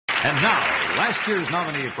And now, last year's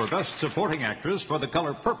nominee for Best Supporting Actress for The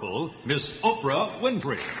Color Purple, Miss Oprah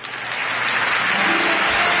Winfrey.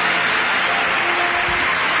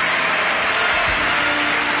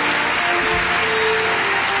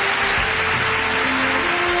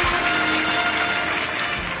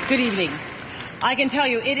 Good evening. I can tell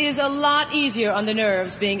you it is a lot easier on the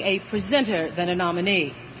nerves being a presenter than a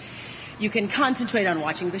nominee. You can concentrate on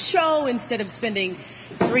watching the show instead of spending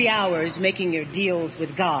 3 hours making your deals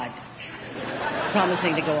with God.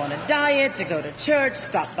 Promising to go on a diet, to go to church,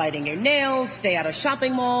 stop biting your nails, stay out of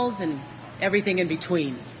shopping malls, and everything in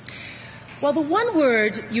between. Well, the one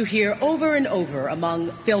word you hear over and over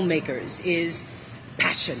among filmmakers is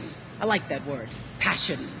passion. I like that word,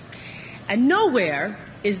 passion. And nowhere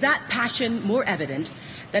is that passion more evident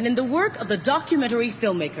than in the work of the documentary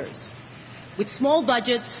filmmakers. With small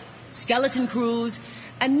budgets, skeleton crews,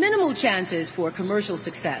 and minimal chances for commercial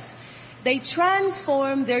success, they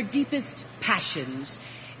transform their deepest passions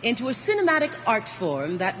into a cinematic art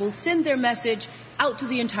form that will send their message out to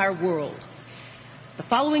the entire world. The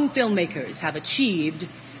following filmmakers have achieved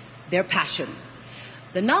their passion.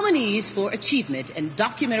 The nominees for achievement in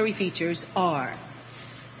documentary features are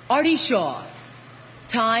Artie Shaw,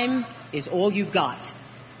 Time Is All You've Got,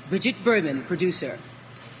 Brigitte Berman, producer.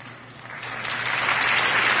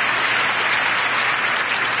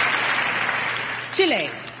 Chile,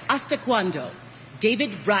 Hasta Cuando,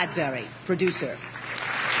 David Bradbury, producer.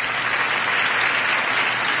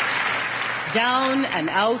 Down and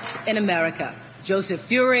Out in America, Joseph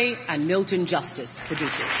Feury and Milton Justice,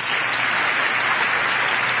 producers.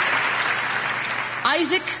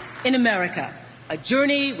 Isaac in America, A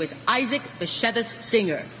Journey with Isaac Bashevis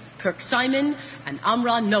Singer, Kirk Simon and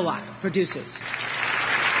Amra Nowak, producers.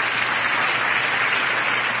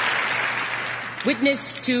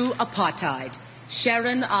 Witness to Apartheid,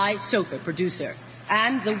 Sharon I. Soka, producer.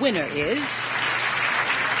 And the winner is...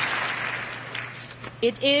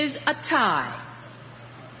 It is a tie.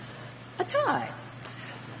 A tie.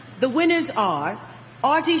 The winners are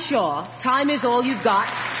Artie Shaw, Time Is All You've Got,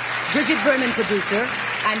 Brigitte Berman, producer,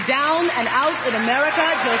 and Down and Out in America,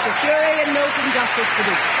 Joseph Feury and Milton Justice,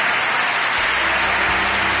 producer.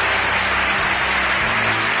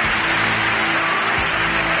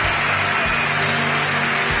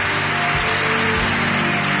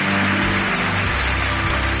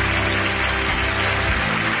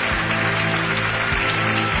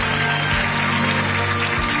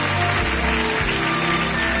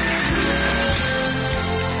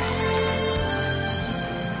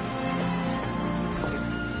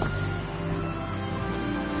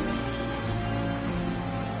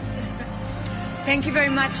 Thank you very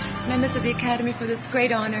much, members of the Academy, for this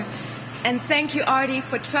great honor. And thank you, Artie,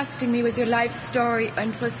 for trusting me with your life story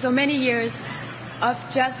and for so many years of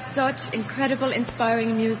just such incredible,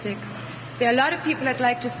 inspiring music. There are a lot of people I'd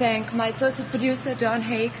like to thank. My associate producer, Don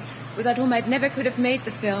Haig, without whom I never could have made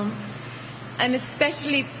the film. I'm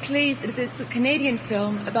especially pleased that it's a Canadian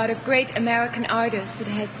film about a great American artist that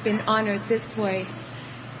has been honored this way.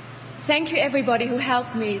 Thank you, everybody who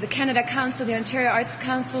helped me. The Canada Council, the Ontario Arts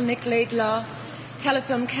Council, Nick Laidlaw,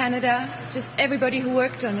 Telefilm Canada, just everybody who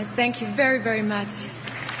worked on it. Thank you very, very much.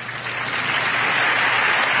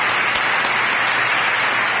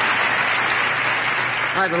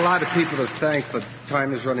 I had a lot of people to thank, but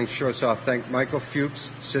time is running short, so I'll thank Michael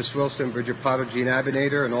Fuchs, Sis Wilson, Bridget Potter, Gene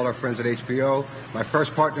Abinader, and all our friends at HBO, my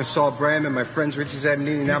first partner, Saul Brandon, my friends Richie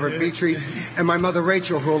Zanini and Albert Petrie, and my mother,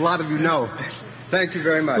 Rachel, who a lot of you know. Thank you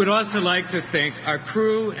very much. We'd also like to thank our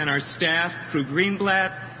crew and our staff, Prue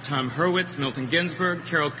Greenblatt, Tom Hurwitz, Milton Ginsberg,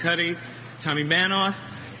 Carol Cuddy, Tommy Manoff,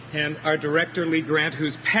 and our director, Lee Grant,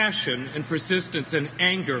 whose passion and persistence and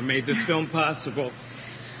anger made this film possible.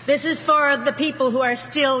 This is for the people who are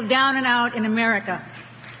still down and out in America.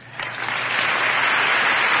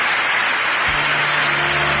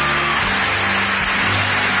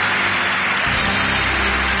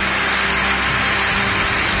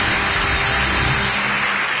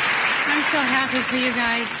 I'm so happy for you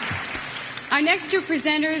guys. Our next two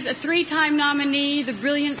presenters, a 3-time nominee, the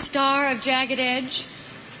brilliant star of Jagged Edge,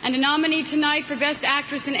 and a nominee tonight for Best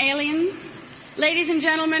Actress in Aliens. Ladies and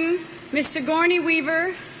gentlemen, Miss Sigourney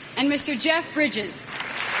Weaver and Mr. Jeff Bridges.